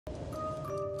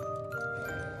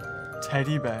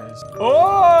Teddy bears.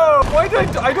 Oh! Why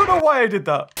did I don't know why I did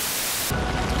that.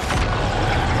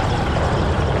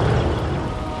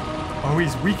 Oh,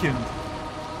 he's weakened.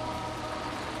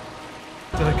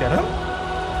 Did I get him?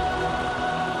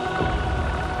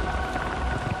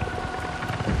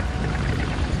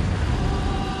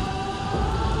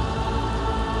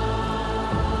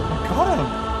 I got him.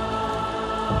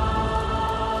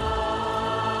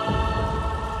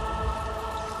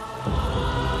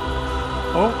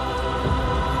 Oh.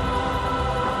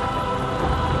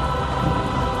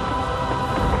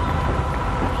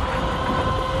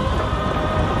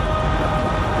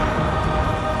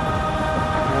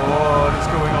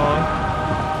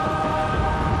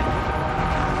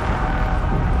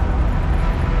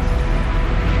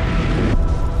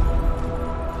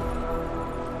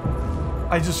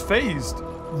 I just phased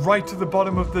right to the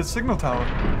bottom of the signal tower.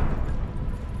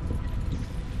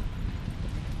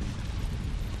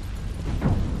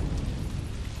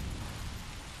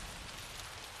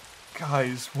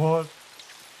 Guys, what?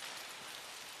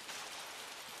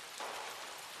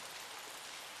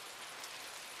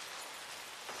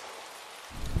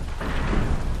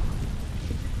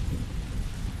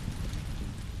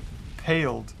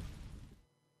 Paled.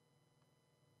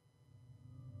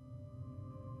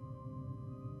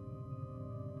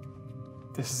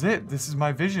 This is it. This is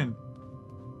my vision.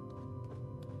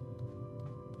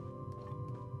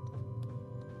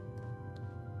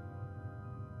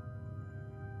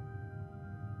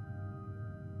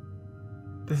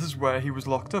 This is where he was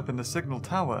locked up in the signal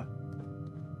tower.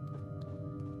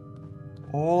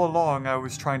 All along I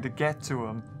was trying to get to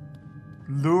him,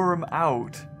 lure him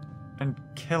out, and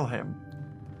kill him.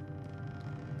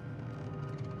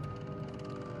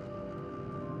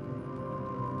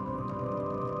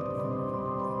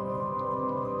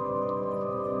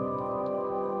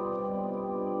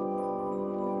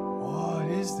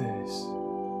 Is this?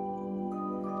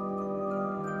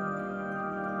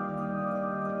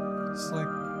 It's like...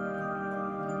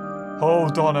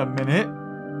 Hold on a minute.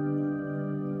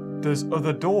 There's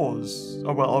other doors.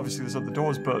 Oh, well, obviously there's other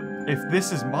doors, but if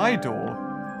this is my door,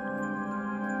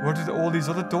 what do all these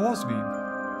other doors mean?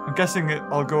 I'm guessing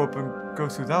I'll go up and go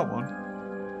through that one.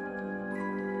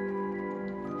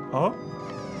 Oh?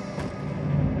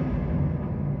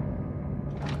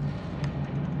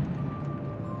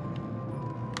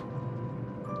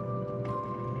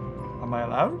 Am I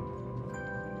allowed?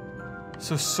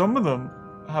 So some of them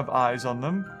have eyes on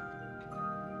them.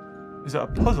 Is it a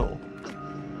puzzle?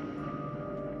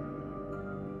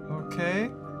 Okay.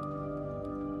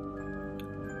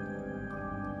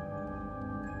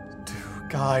 Dude,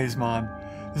 guys, man.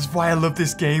 This is why I love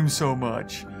this game so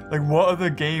much. Like, what other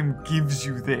game gives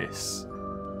you this?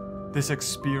 This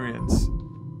experience?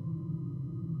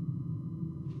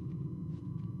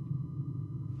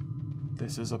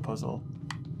 This is a puzzle.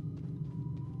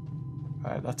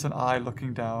 Alright, that's an eye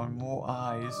looking down. More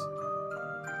eyes.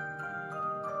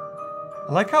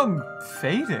 I like how I'm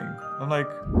fading. I'm like...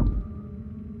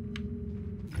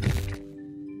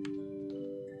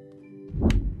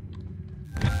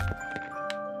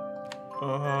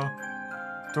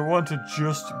 do I want to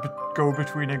just go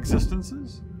between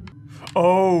existences?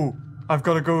 Oh! I've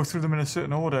got to go through them in a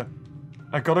certain order.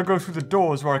 I've got to go through the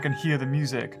doors where I can hear the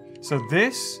music. So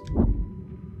this...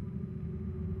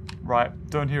 Right,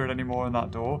 don't hear it anymore in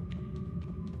that door.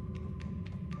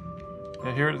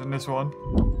 Yeah, hear it in this one.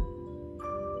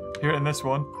 Hear it in this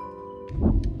one.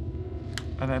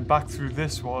 And then back through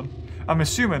this one. I'm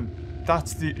assuming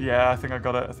that's the... Yeah, I think I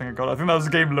got it. I think that was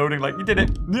the game loading like, you did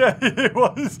it. Yeah, it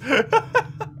was.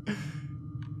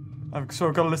 I've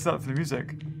sort of got to listen out for the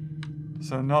music.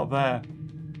 So not there.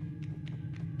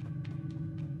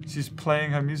 She's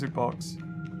playing her music box.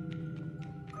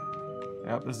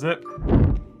 Yep, the zip.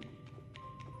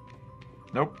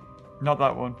 Nope, not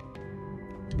that one.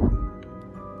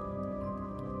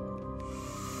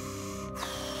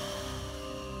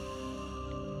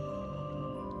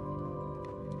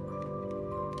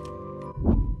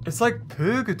 It's like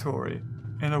purgatory,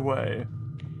 in a way.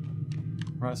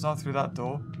 Right, it's not through that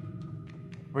door.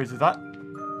 Wait, did that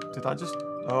just...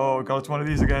 Oh god, it's one of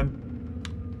these again.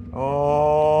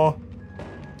 Oh.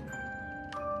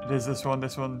 It is this one,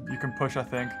 you can push, I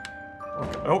think.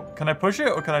 Okay. Oh, can I push it,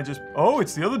 or can I just... Oh,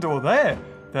 it's the other door there.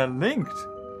 They're linked.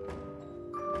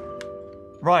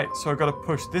 Right, so I've got to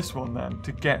push this one then,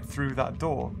 to get through that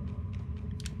door.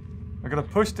 I've got to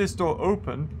push this door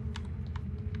open.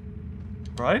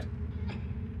 Right?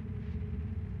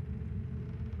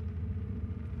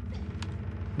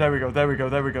 There we go, there we go,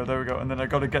 there we go, there we go. And then I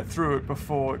got to get through it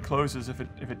before it closes, if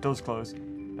it does close.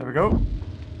 There we go.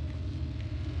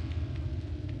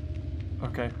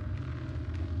 Okay.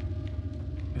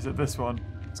 Is it this one?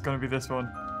 It's gonna be this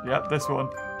one. Yep, this one.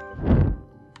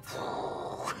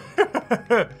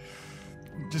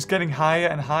 Just getting higher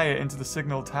and higher into the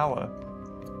signal tower.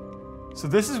 So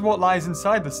this is what lies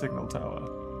inside the signal tower.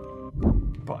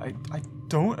 But I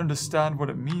don't understand what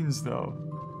it means, though.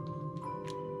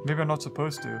 Maybe I'm not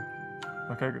supposed to.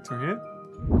 Okay, go through here.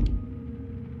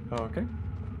 Okay.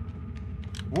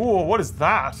 Whoa, what is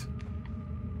that?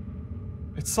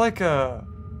 It's like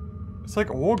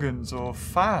organs or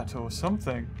fat or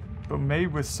something, but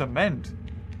made with cement.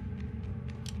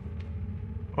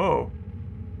 Oh.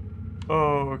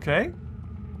 Okay.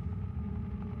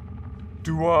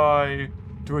 Do I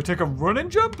take a run and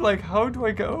jump? Like, how do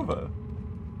I get over?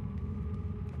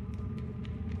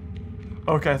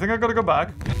 Okay, I think I gotta go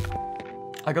back.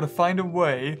 I gotta find a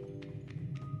way.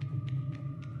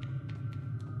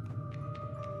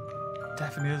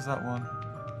 Definitely is that one.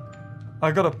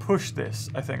 I gotta push this,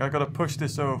 I think. I gotta push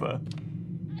this over.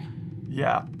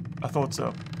 Yeah, I thought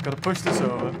so. Gotta push this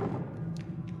over.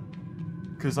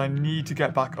 Because I need to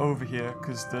get back over here,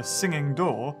 because the singing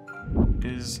door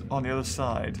is on the other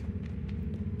side.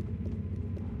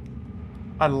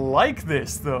 I like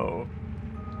this, though.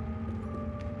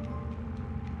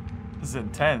 This is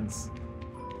intense.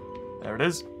 There it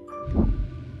is.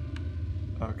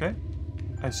 Okay.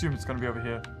 I assume it's gonna be over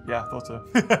here. Yeah, I thought so.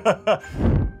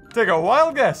 Take a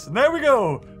wild guess. And there we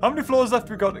go. How many floors left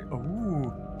we got?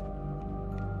 Ooh.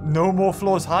 No more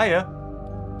floors higher.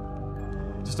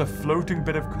 Just a floating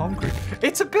bit of concrete.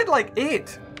 It's a bit like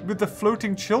It, with the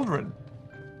floating children.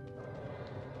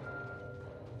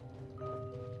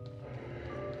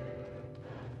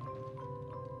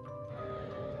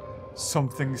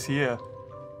 Something's here.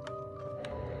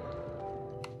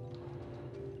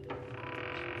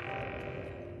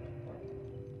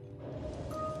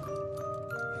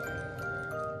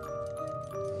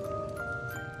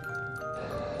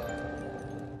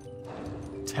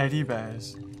 Teddy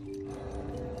bears.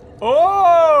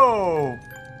 Oh!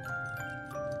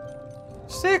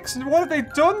 6, what have they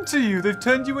done to you? They've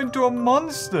turned you into a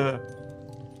monster.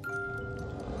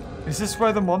 Is this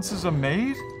where the monsters are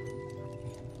made?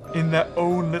 In their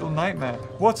own little nightmare.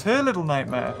 What's her little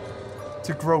nightmare?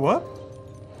 To grow up?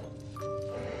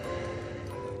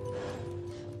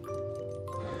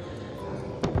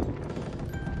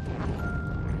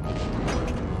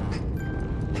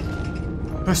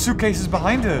 Her suitcase is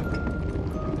behind her.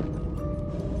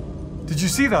 Did you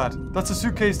see that? That's a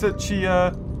suitcase that she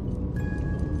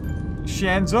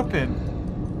ends up in.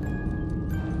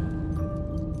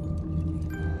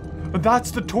 But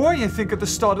that's the toy, I think, at the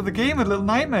start of the game with Little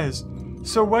Nightmares.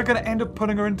 So we're gonna end up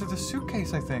putting her into the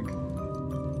suitcase, I think.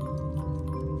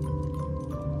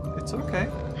 It's okay.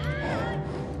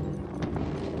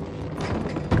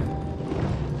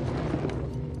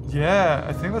 Yeah,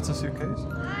 I think that's a suitcase.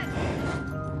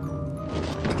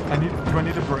 Do I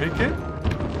need to break it?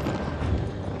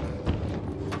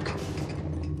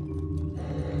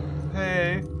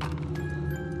 Hey.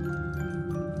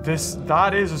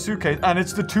 That is a suitcase, and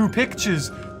it's the 2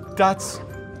 pictures. That's...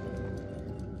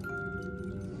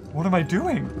 What am I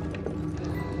doing?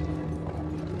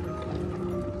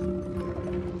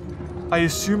 I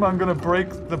assume I'm gonna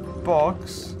break the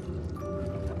box.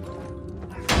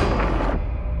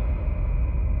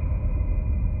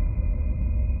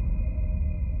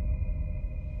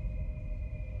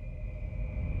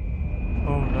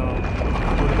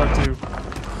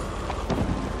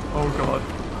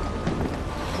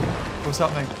 What's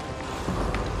happening?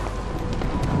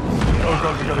 Oh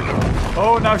god, we gotta go.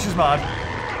 Oh, now she's mad.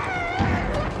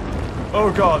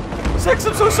 Oh god. 6,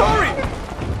 I'm so sorry!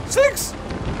 6! I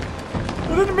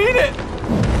didn't mean it!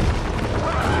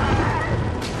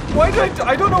 Why did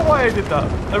I don't know why I did that.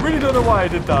 I really don't know why I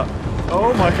did that.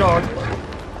 Oh my god.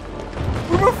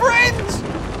 We were friends!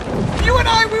 You and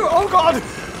I, we were... Oh god!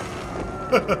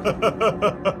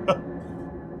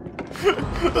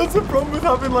 That's the problem with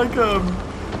having like,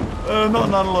 not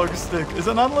an analog stick. Is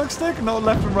it an analog stick? Not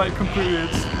left and right completely.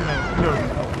 It's, no.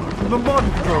 The modern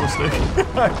controller stick.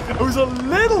 It was a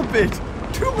little bit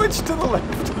too much to the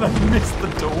left and I missed the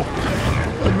door.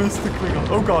 I missed the Klingon.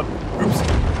 Oh god. Oops.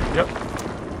 Yep.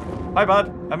 My bad.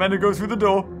 I meant to go through the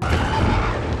door.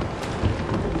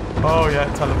 Oh yeah,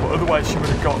 teleport. Otherwise she would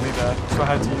have got me there. So I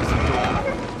had to use the door.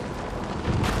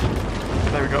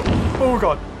 There we go. Oh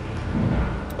god.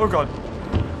 Oh god.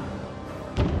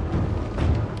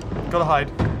 Gotta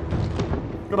hide.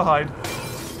 Gotta hide.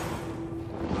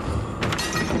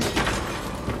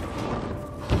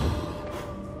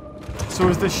 So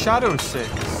is this Shadow 6?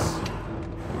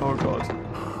 Oh god.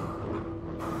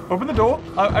 Open the door.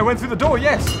 I went through the door,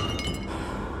 yes!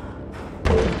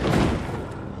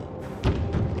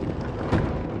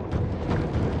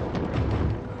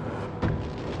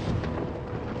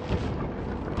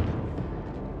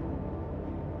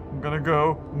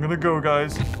 go. I'm gonna go,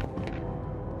 guys.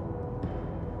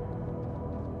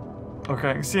 Okay,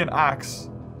 I can see an axe.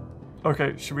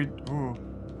 Okay, should we... Ooh.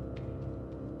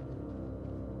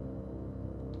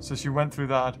 So she went through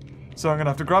that. So I'm gonna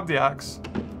have to grab the axe,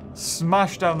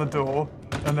 smash down the door,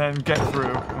 and then get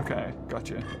through. Okay,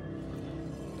 gotcha.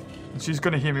 And she's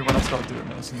gonna hear me when I start doing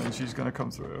this, and then she's gonna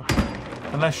come through.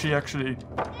 Unless she actually...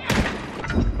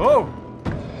 Oh!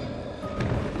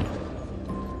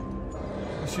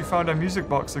 She found her music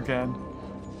box again.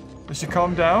 Has she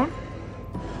calmed down?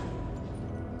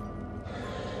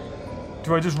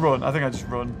 Do I just run? I think I just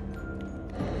run.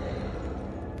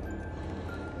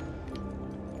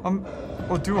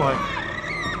 Or do I?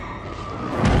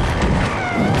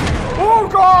 Oh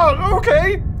god!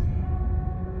 Okay!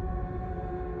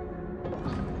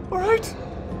 Alright.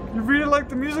 You really like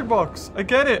the music box. I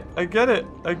get it. I get it.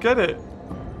 I get it.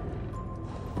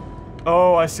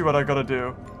 Oh, I see what I gotta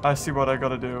do. I see what I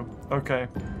gotta do. Okay.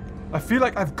 I feel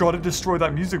like I've gotta destroy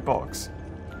that music box.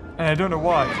 And I don't know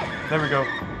why. There we go.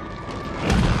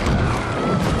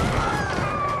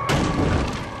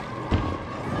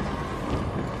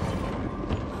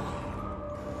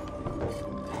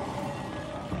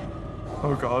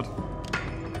 Oh god.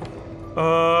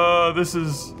 This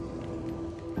is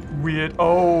weird.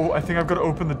 Oh, I think I've got to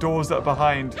open the doors that are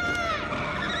behind. I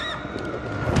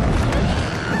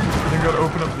think I've got to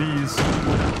open up these.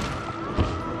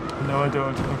 No, I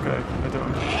don't. Okay, I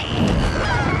don't.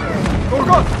 Oh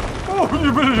god! Oh,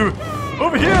 you better do it!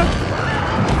 Over here!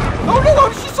 Oh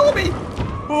no, she saw me!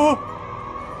 Oh!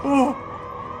 Oh!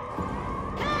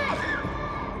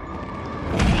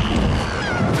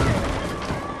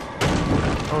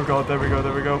 Oh god, there we go,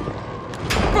 there we go.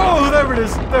 Oh, there it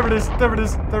is, there it is, there it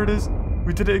is, there it is.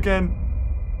 We did it again.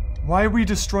 Why are we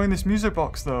destroying this music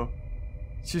box though?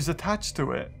 She's attached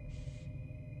to it.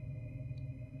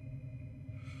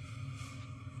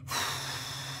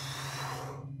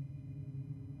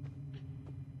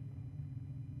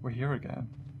 We're here again.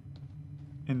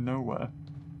 In nowhere.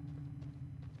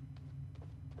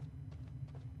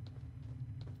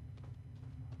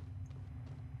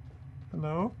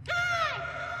 Hello?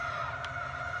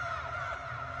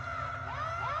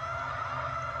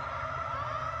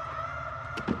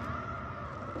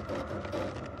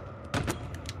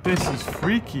 This is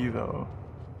freaky though.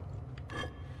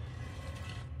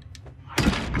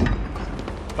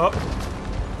 Oh,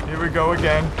 here we go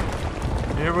again.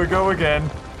 Here we go again.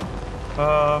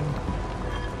 Oh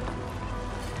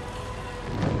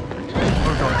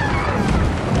god.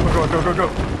 Oh god, go, go, go.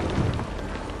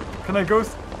 Can I go?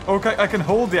 Okay, I can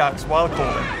hold the axe while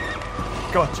calling.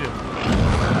 Gotcha.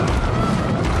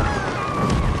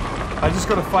 I just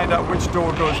gotta find out which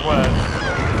door goes where.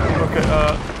 Okay,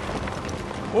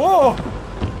 oh!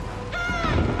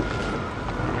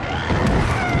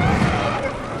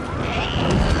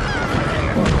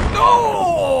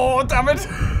 No! Damn it!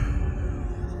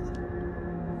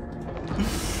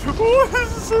 Oh,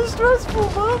 this is so stressful,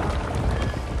 man!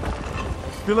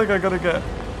 I feel like I gotta get...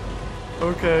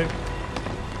 Okay.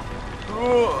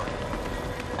 Oh!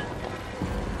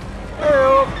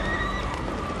 Help!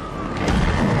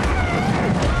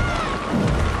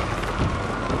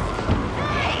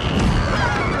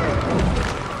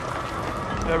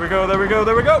 There we go, there we go,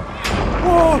 there we go!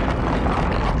 Whoa!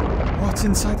 What's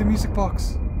inside the music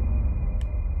box?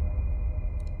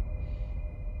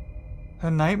 A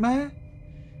nightmare?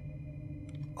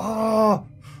 Oh,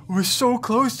 we're so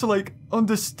close to like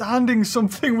understanding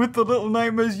something with the Little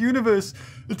Nightmares universe.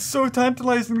 It's so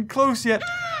tantalizing close yet.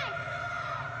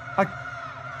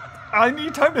 I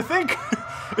need time to think.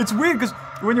 It's weird because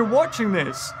when you're watching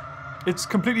this, it's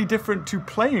completely different to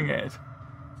playing it.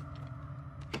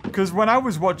 Because when I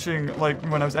was watching, like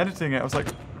when I was editing it, I was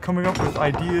like coming up with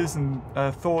ideas and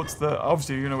thoughts that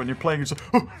obviously, you know, when you're playing, it's like,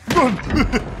 oh, run!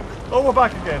 Oh, we're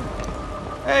back again.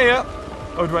 Hey, yeah.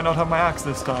 Oh, do I not have my axe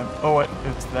this time? Oh,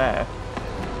 it's there.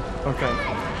 Okay.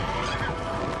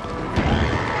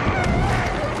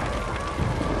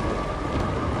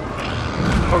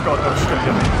 Oh god, oh, she's gonna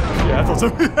get me. Yeah, I thought so.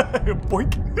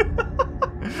 Boink.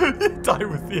 Die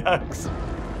with the axe.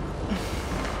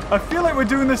 I feel like we're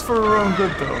doing this for our own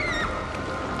good, though.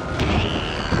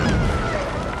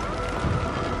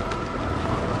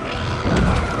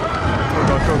 Oh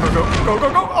god, go, go, go, go, go,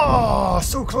 go! Oh,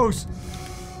 so close!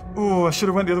 Oh, I should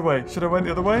have went the other way. Should I went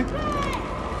the other way?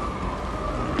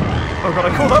 Oh god, I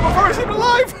called out before I was even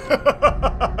alive!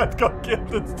 I got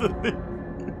killed instantly.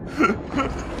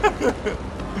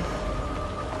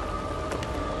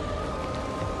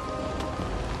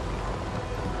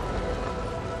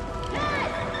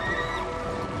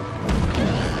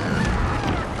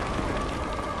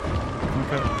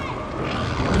 Okay.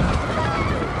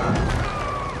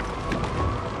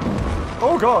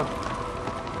 Oh god!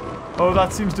 Oh,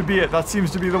 that seems to be it. That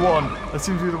seems to be the one. That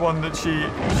seems to be the one that she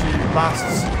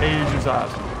lasts ages at.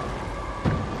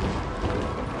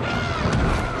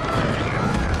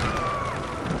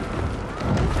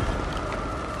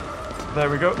 There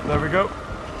we go. There we go.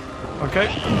 Okay.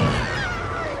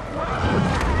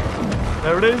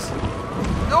 There it is.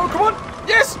 Oh, come on!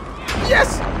 Yes!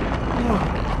 Yes!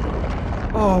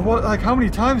 Oh, what? Like, how many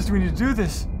times do we need to do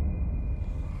this?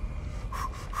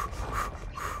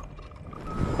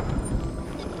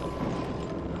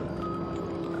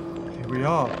 Here we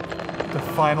are. The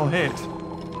final hit.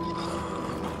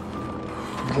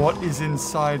 What is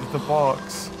inside the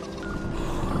box?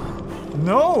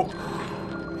 No!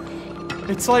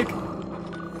 It's like,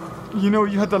 you know,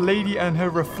 you had the lady and her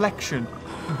reflection.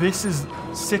 This is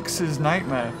Six's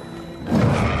nightmare.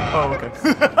 Oh, okay.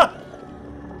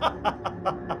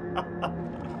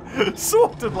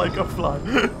 Sorted like a fly.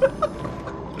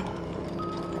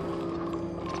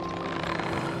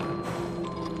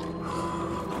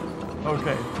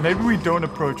 Okay, maybe we don't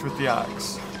approach with the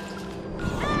axe.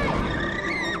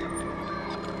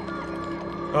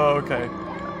 Oh, okay.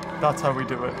 That's how we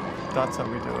do it. That's how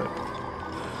we do it.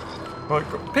 Right,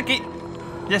 go. Pick it!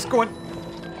 Yes, go on!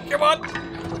 Come on!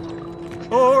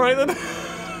 Oh, alright then.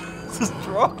 Just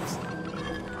drops.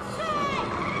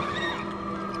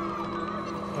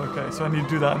 Okay, so I need to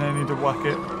do that and I need to whack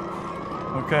it.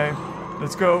 Okay,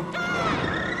 let's go.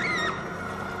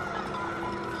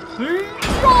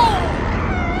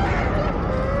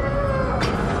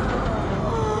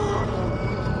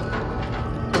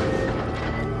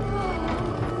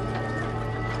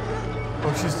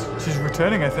 Oh, she's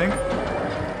returning, I think.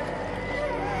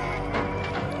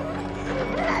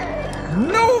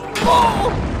 No!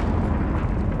 Oh!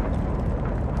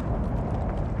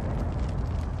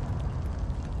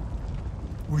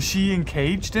 Was she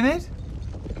encaged in it?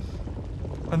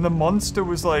 And the monster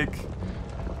was like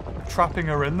trapping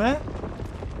her in there?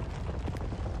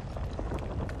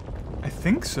 I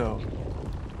think so.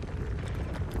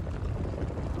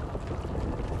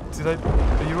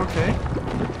 Are you okay?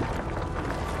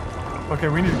 Okay,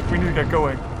 we need to get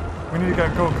going. We need to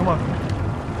get going, come on.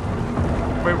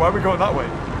 Wait, why are we going that way?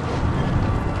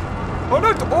 Oh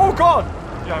no, oh god!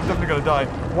 Yeah, I'm definitely gonna die.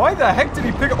 Why the heck did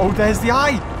he pick? Oh, there's the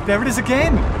eye! There it is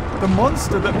again! The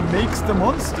monster that makes the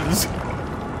monsters.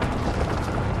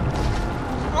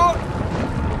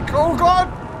 Oh god!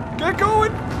 Get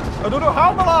going! I don't know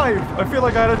how I'm alive! I feel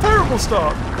like I had a terrible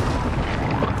start.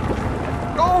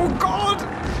 Oh god!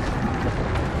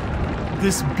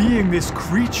 This being, this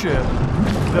creature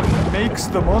that makes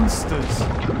the monsters.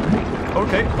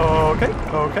 Okay, okay,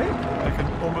 okay.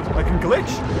 I can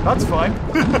glitch. That's fine.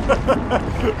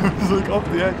 It's like off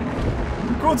the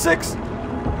edge. Go on, 6!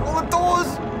 All the doors!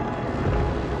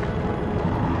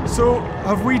 So,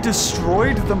 have we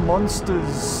destroyed the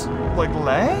monster's, like,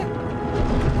 lair?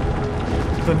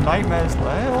 The nightmare's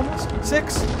lair, almost?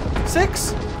 6?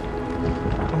 6?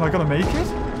 Am I gonna make it?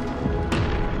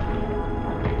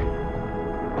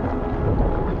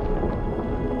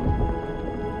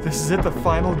 This is it, the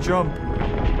final jump.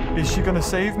 Is she gonna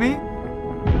save me?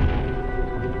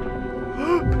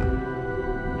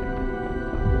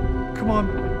 Come on.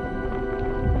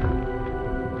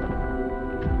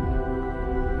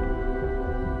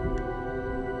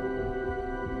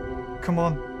 Come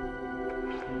on.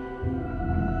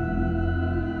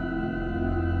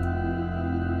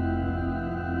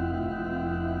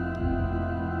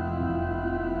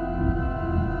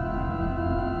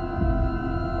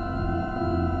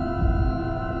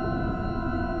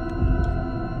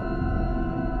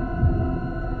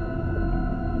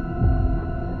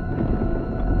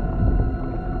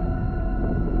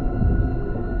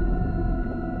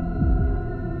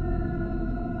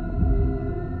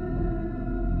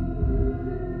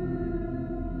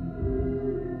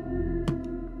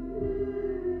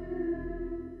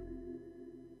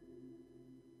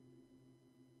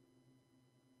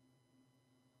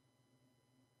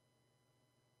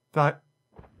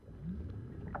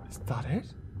 Is that it?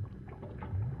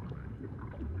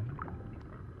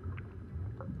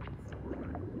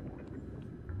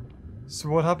 So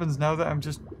what happens now that I'm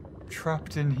just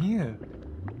trapped in here?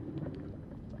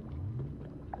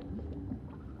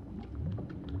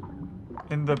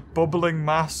 In the bubbling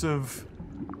mass of...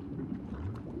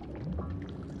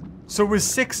 So was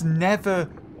 6 never...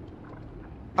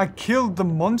 I killed the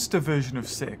monster version of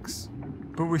 6.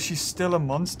 But was she still a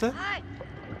monster?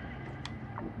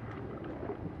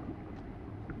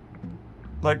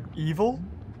 Like, evil?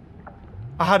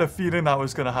 I had a feeling that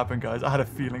was gonna happen, guys. I had a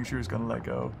feeling she was gonna let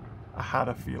go. I had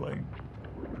a feeling.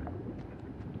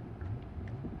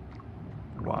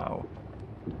 Wow.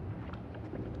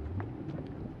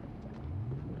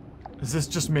 Is this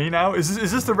just me now? Is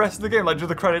this the rest of the game? Like, do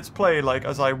the credits play, like,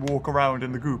 as I walk around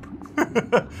in the goop?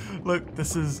 Look,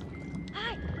 this is...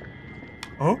 Hi.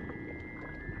 Oh?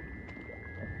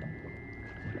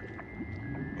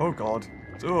 Oh, God.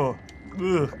 Oh.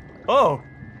 Ugh. Oh!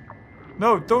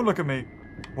 No, don't look at me.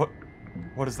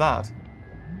 What is that?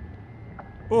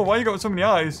 Oh, why you got so many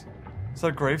eyes? Is that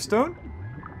a gravestone?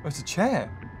 Oh, it's a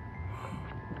chair.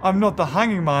 I'm not the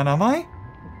hanging man, am I?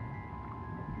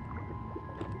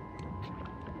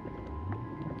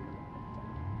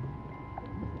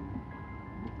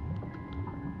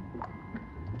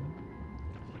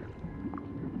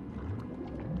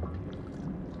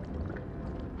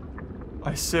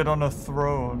 I sit on a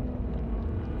throne.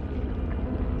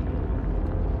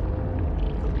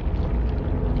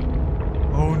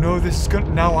 Oh no, this is gonna...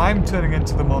 Now I'm turning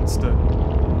into the monster.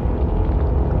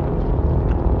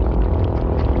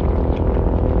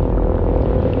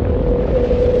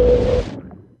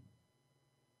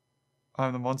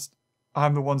 I'm the monster.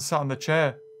 I'm the one sat in the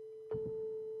chair.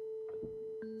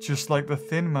 Just like the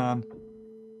Thin Man.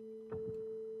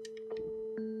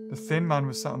 The Thin Man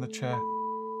was sat on the chair.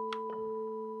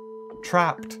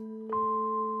 Trapped.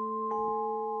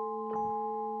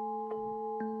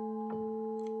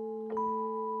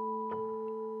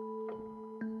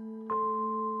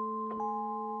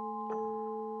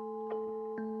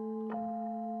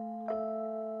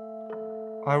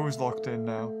 I was locked in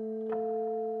now.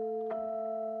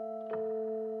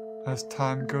 As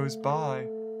time goes by,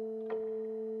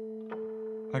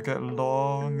 I get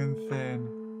long and thin.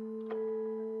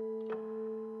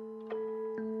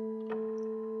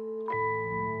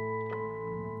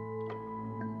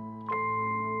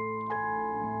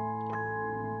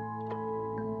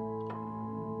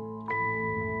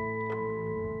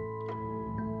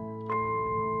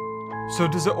 So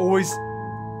does there always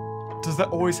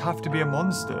have to be a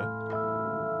monster?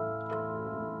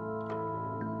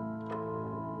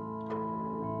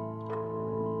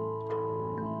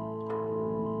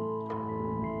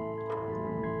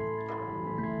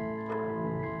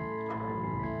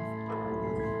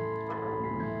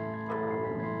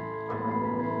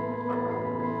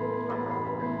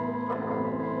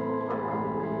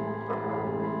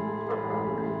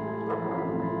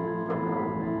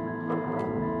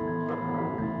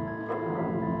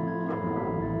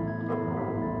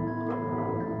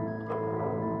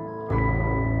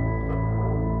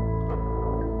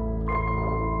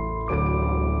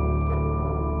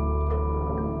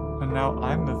 Now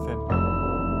I'm the Thin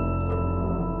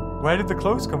Man. Where did the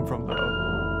clothes come from, though?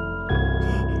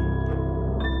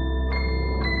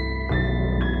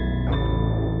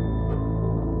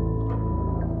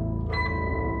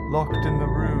 Locked in the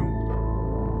room.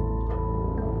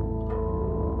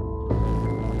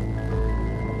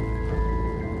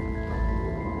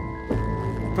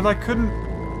 But I couldn't...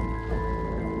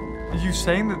 Are you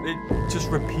saying that it just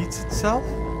repeats itself?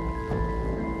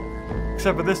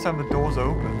 Except for this time the door's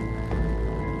open.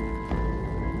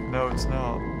 No, it's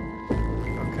not.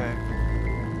 Okay.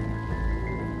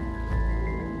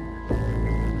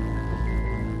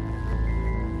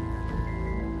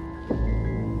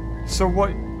 So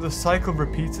what, the cycle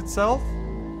repeats itself?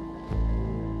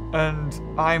 And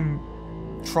I'm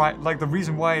like the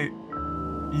reason why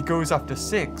he goes after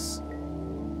 6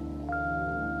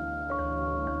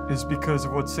 is because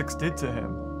of what 6 did to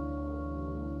him.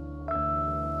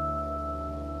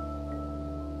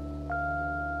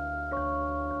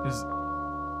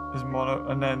 Is mono,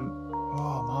 and then,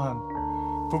 oh man.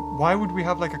 But why would we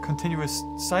have like a continuous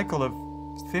cycle of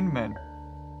Thin Men?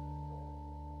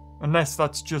 Unless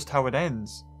that's just how it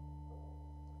ends.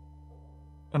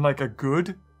 And like a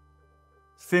good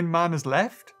Thin Man is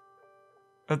left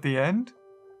at the end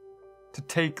to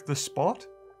take the spot?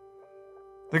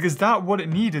 Like, is that what it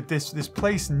needed? This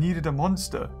place needed a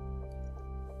monster.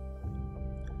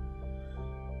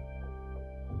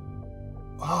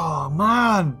 Oh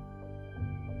man.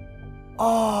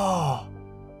 Oh,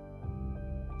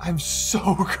 I'm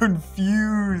so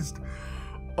confused.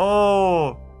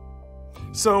 Oh,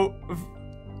 so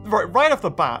right off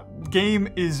the bat, game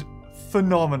is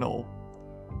phenomenal.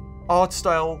 Art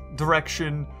style,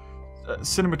 direction,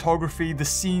 cinematography, the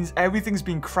scenes, everything's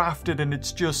been crafted, and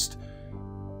it's just,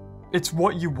 it's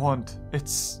what you want.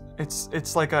 It's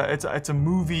like it's a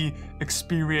movie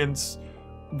experience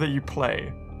that you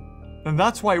play, and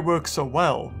that's why it works so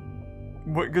well.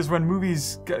 Because when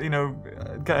movies get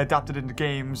adapted into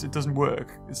games, it doesn't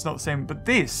work. It's not the same. But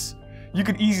this, you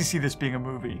could easily see this being a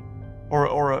movie,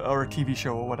 or a TV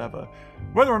show or whatever.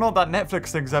 Whether or not that Netflix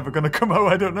thing's ever going to come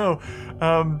out, I don't know.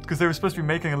 Because they were supposed to be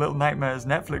making a Little Nightmares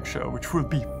Netflix show, which would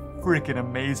be freaking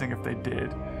amazing if they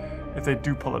did. if they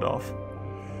do pull it off.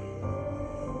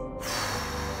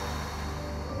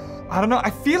 I don't know. I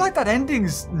feel like that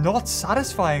ending's not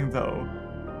satisfying, though.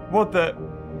 What, that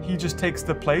he just takes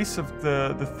the place of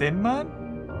the Thin Man?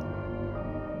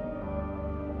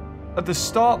 At the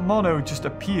start, Mono just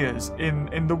appears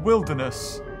in the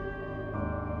wilderness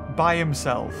by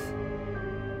himself,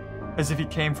 as if he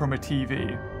came from a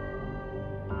TV.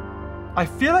 I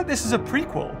feel like this is a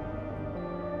prequel.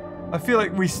 I feel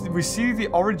like we see the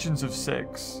origins of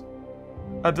Six.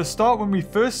 At the start, when we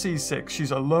first see Six,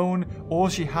 she's alone. All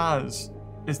she has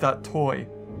is that toy.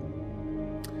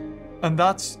 And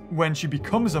that's when she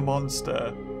becomes a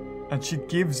monster, and she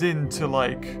gives in to,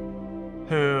 like,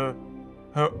 her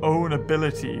own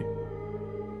ability.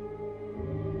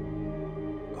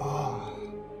 Oh.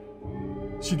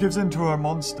 She gives in to her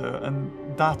monster, and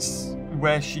that's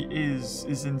where she is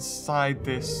inside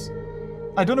this.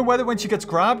 I don't know whether when she gets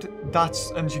grabbed,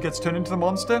 and she gets turned into the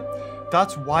monster,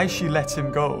 that's why she lets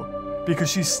him go.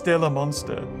 Because she's still a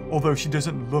monster, although she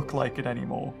doesn't look like it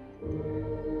anymore.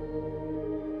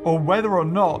 Or whether or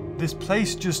not this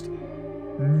place just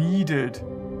needed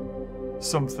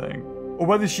something. Or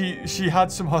whether she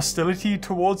had some hostility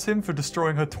towards him for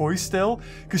destroying her toy still.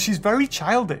 Because she's very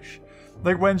childish.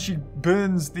 Like when she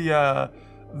burns the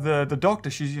doctor,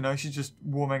 she's just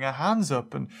warming her hands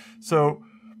up. And so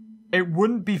it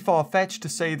wouldn't be far-fetched to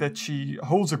say that she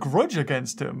holds a grudge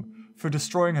against him for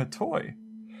destroying her toy.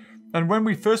 And when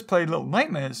we first played Little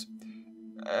Nightmares,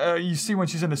 you see when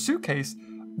she's in a suitcase,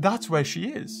 that's where she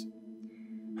is.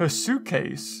 Her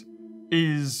suitcase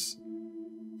is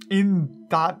in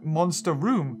that monster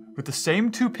room with the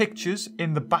same two pictures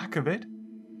in the back of it.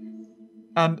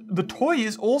 And the toy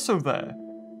is also there.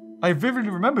 I vividly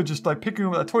remember just like picking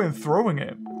up that toy and throwing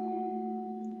it.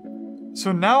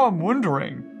 So now I'm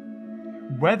wondering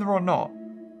whether or not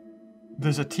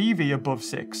there's a TV above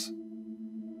Six.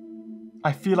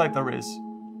 I feel like there is.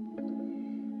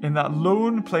 In that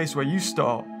lone place where you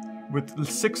start, with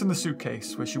Six in the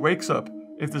suitcase, where she wakes up,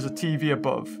 if there's a TV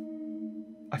above,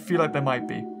 I feel like there might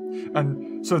be.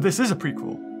 And so this is a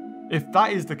prequel, if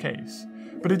that is the case.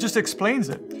 But it just explains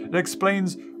it. It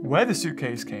explains where the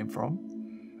suitcase came from.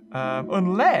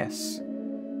 Unless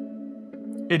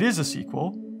it is a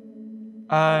sequel,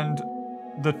 and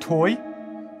the toy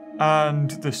and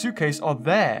the suitcase are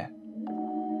there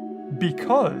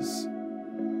because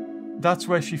that's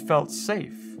where she felt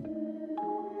safe.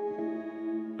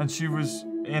 And she was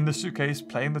in the suitcase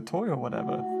playing the toy or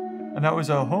whatever. And that was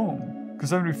her home.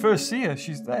 Because when we first see her,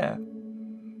 she's there.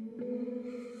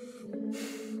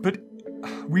 But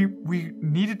we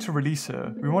needed to release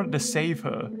her. We wanted to save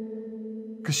her.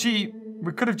 Because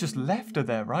we could have just left her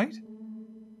there, right?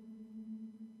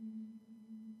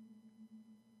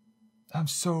 I'm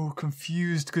so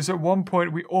confused, because at one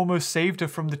point we almost saved her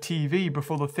from the TV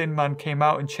before the Thin Man came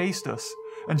out and chased us.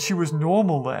 And she was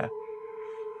normal there.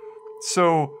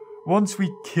 So, once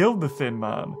we killed the Thin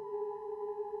Man,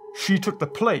 she took the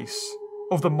place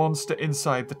of the monster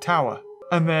inside the tower.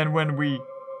 And then when we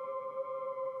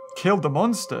killed the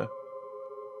monster,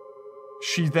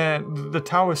 the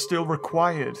tower still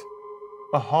required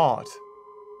a heart.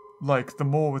 Like the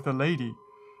Moor with the Lady.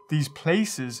 These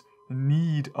places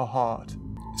need a heart.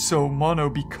 So Mono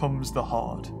becomes the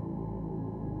heart.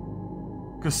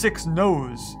 Because Six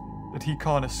knows that he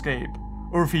can't escape.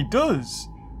 Or if he does,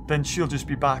 then she'll just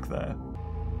be back there.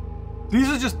 These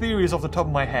are just theories off the top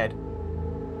of my head.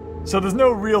 So there's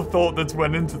no real thought that's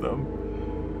went into them.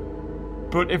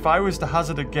 But if I was to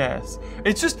hazard a guess,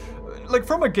 it's just, like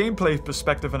from a gameplay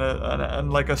perspective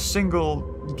and like a single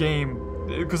game,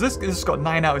 because this has got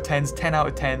 9 out of 10s, 10 out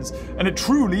of 10s, and it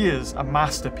truly is a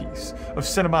masterpiece of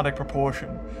cinematic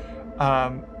proportion.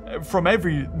 From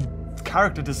every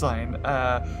character design,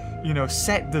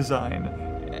 set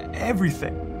design,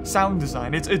 everything. Sound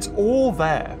design, it's all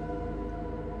there.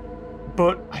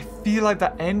 But I feel like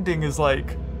that ending is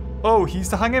like, oh, he's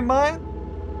the hanging man?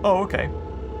 Oh, okay.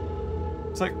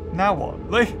 It's like, now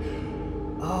what? Like,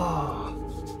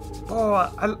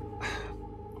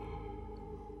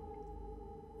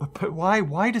 but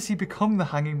why does he become the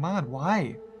hanging man?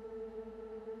 Why?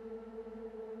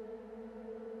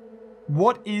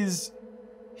 What is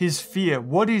his fear?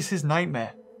 What is his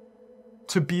nightmare?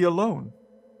 To be alone.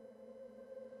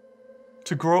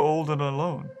 To grow old and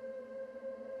alone.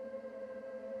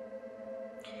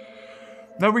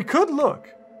 Now we could look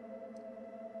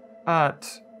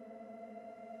at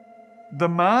the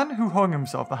man who hung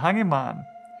himself, the hanging man,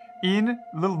 in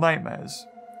Little Nightmares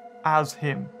as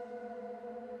him.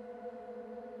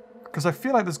 Because I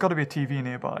feel like there's got to be a TV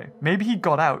nearby. Maybe he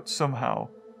got out somehow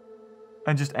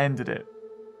and just ended it.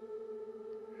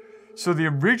 So the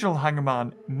original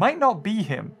Hangman might not be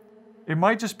him. It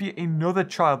might just be another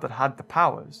child that had the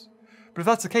powers. But if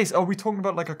that's the case, are we talking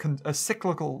about like a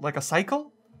cyclical, like a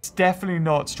cycle? It's definitely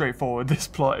not straightforward, this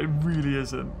plot. It really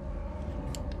isn't.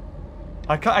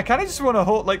 I kind of just want to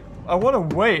hold, like, I want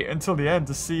to wait until the end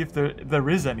to see if there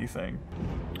is anything.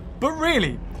 But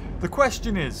really, the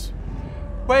question is,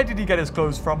 where did he get his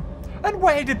clothes from? And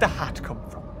where did the hat come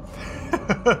from?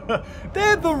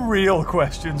 They're the real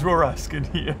questions we're asking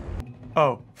here.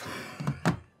 Oh.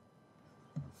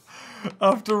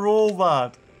 After all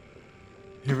that,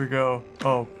 here we go.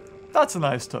 Oh, that's a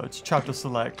nice touch. Chapter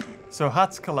select. So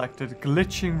hats collected,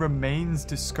 glitching remains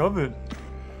discovered.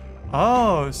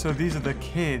 Oh, so these are the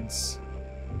kids.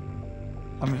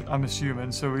 I'm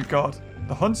assuming. So we've got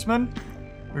the huntsman,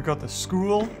 we've got the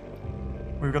school,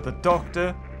 we've got the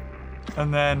doctor,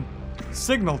 and then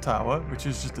signal tower, which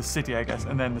is just the city, I guess,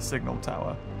 and then the signal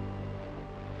tower.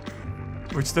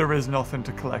 Which there is nothing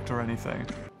to collect or anything.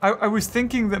 I was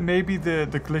thinking that maybe the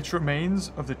glitch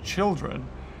remains of the children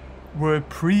were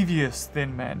previous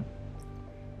Thin Men.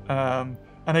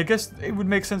 And I guess it would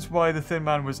make sense why the Thin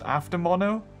Man was after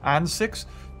Mono and Six.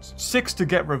 Six to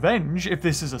get revenge if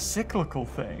this is a cyclical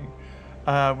thing.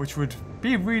 Which would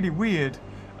be really weird.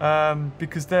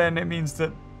 Because then it means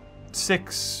that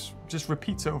Six just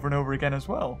repeats over and over again as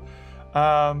well.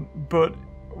 But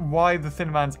why the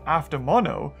Thin Man's after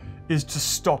Mono is to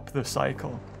stop the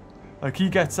cycle. Like, he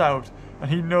gets out and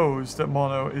he knows that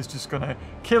Mono is just gonna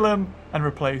kill him and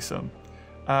replace him.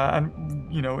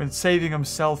 And, you know, in saving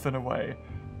himself in a way.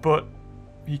 But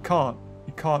he can't.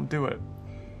 He can't do it.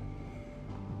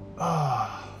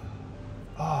 Ah,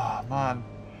 man.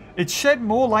 It shed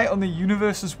more light on the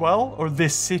universe as well, or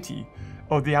this city,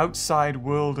 or the outside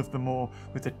world of the Maw,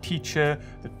 with the teacher,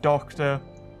 the doctor.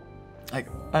 Like,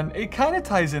 and it kind of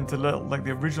ties into like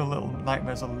the original Little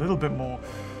Nightmares a little bit more.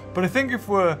 But I think if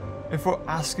we're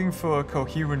asking for a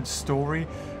coherent story,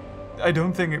 I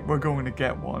don't think we're going to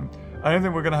get one. I don't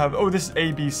think we're going to have, oh, this is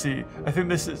ABC. I think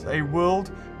this is a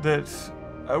world that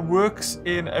works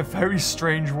in a very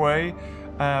strange way.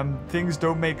 Things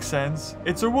don't make sense.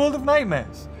 It's a world of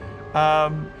nightmares.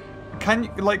 Can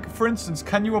you, like, for instance,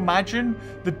 can you imagine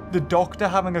the doctor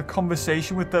having a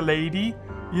conversation with the lady?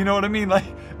 You know what I mean? Like,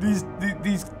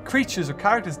 these creatures or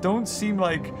characters don't seem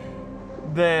like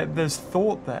there's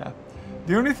thought there.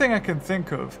 The only thing I can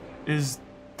think of is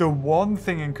the one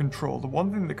thing in control, the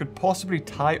one thing that could possibly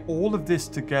tie all of this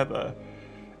together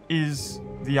is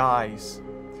the eyes.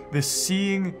 The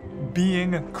seeing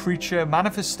being, creature,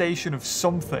 manifestation of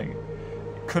something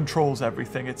controls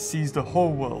everything. It sees the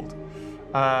whole world.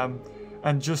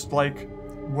 And just like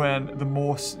when the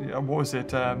Maw, what was it?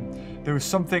 There was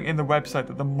something in the website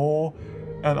that the Maw,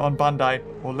 on Bandai,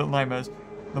 or Little Nightmares,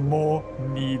 the Maw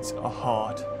needs a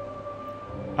heart.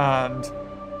 And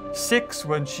Six,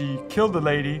 when she killed the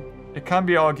lady, it can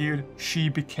be argued she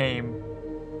became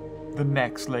the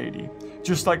next lady.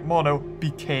 Just like Mono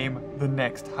became the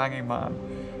next Hanging Man.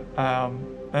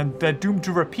 And they're doomed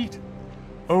to repeat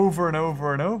over and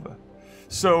over and over.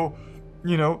 So,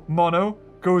 you know, Mono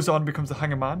goes on, becomes the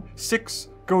Hanging Man. Six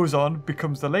goes on,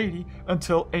 becomes the lady,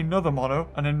 until another Mono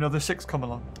and another Six come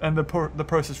along. And the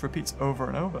process repeats over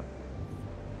and over.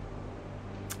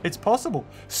 It's possible.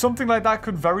 Something like that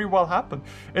could very well happen.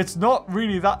 It's not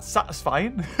really that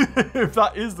satisfying, if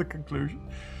that is the conclusion.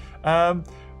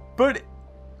 But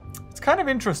it's kind of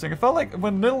interesting. It felt like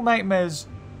when Little Nightmares,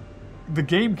 the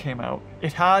game came out,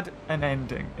 it had an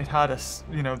ending. It had a,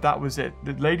 you know, that was it.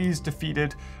 The lady's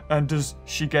defeated, and does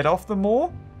she get off the Maw?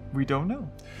 We don't know.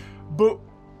 But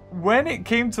when it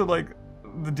came to, like,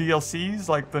 the DLCs,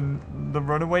 like the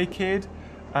Runaway Kid,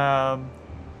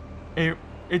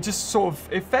 it just sort of,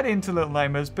 it fed into Little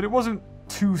Nightmares, but it wasn't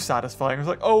too satisfying. It was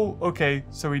like, oh, okay,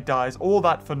 so he dies. All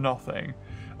that for nothing,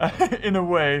 in a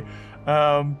way.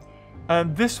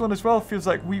 And this one as well feels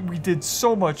like we did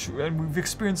so much, and we've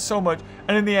experienced so much,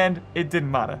 and in the end, it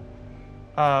didn't matter.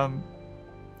 And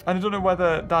I don't know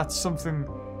whether that's something,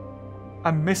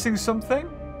 I'm missing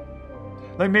something?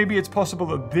 Like, maybe it's possible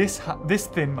that this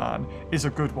Thin Man is a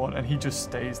good one, and he just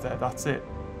stays there, that's it.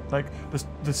 Like,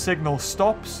 the signal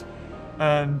stops,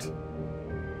 and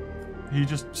he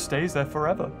just stays there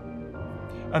forever.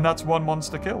 And that's one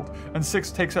monster killed. And Six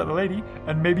takes out the lady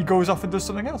and maybe goes off and does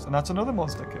something else, and that's another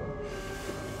monster killed.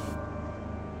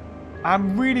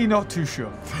 I'm really not too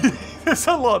sure. There's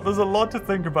a lot to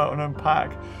think about and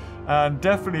unpack. And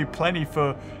definitely plenty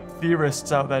for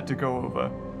theorists out there to go over.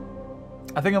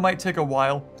 I think it might take a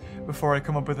while before I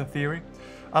come up with a theory.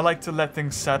 I like to let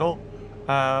things settle.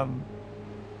 And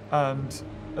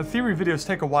theory videos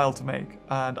take a while to make,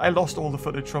 and I lost all the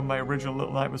footage from my original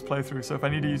Little Nightmares playthrough, so if I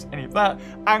need to use any of that,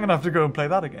 I'm going to have to go and play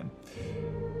that again.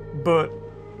 But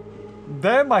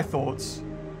they're my thoughts.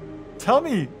 Tell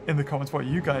me in the comments what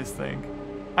you guys think.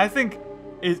 I think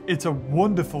it's a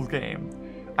wonderful game.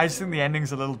 I just think the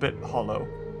ending's a little bit hollow.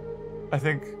 I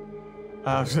think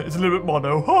it's a little bit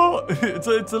mono. it's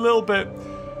a little bit...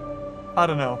 I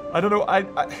don't know.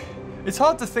 It's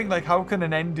hard to think, like, how can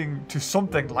an ending to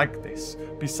something like this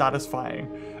be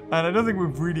satisfying? And I don't think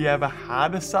we've really ever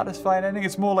had a satisfying ending.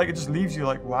 It's more like it just leaves you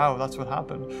like, wow, that's what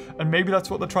happened. And maybe that's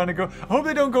what they're trying to go. I hope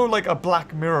they don't go like a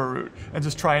Black Mirror route and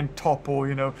just try and top or,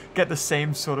 you know, get the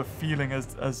same sort of feeling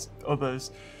as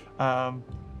others.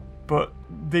 But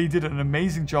they did an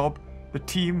amazing job. The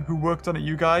team who worked on it,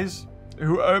 you guys,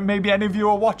 who maybe any of you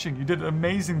are watching, you did an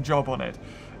amazing job on it.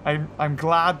 I'm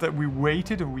glad that we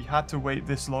waited, and we had to wait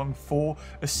this long for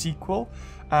a sequel,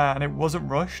 and it wasn't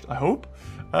rushed, I hope.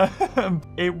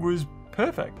 It was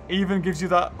perfect. It even gives you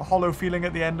that hollow feeling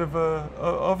at the end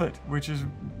of it, which is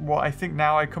what I think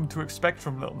now I come to expect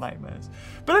from Little Nightmares.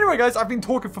 But anyway, guys, I've been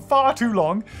talking for far too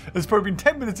long. It's probably been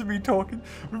 10 minutes of me talking.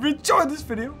 If you enjoyed this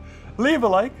video, leave a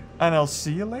like, and I'll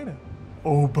see you later.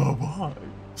 Oh, bye-bye.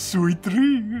 Sweet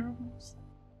dreams.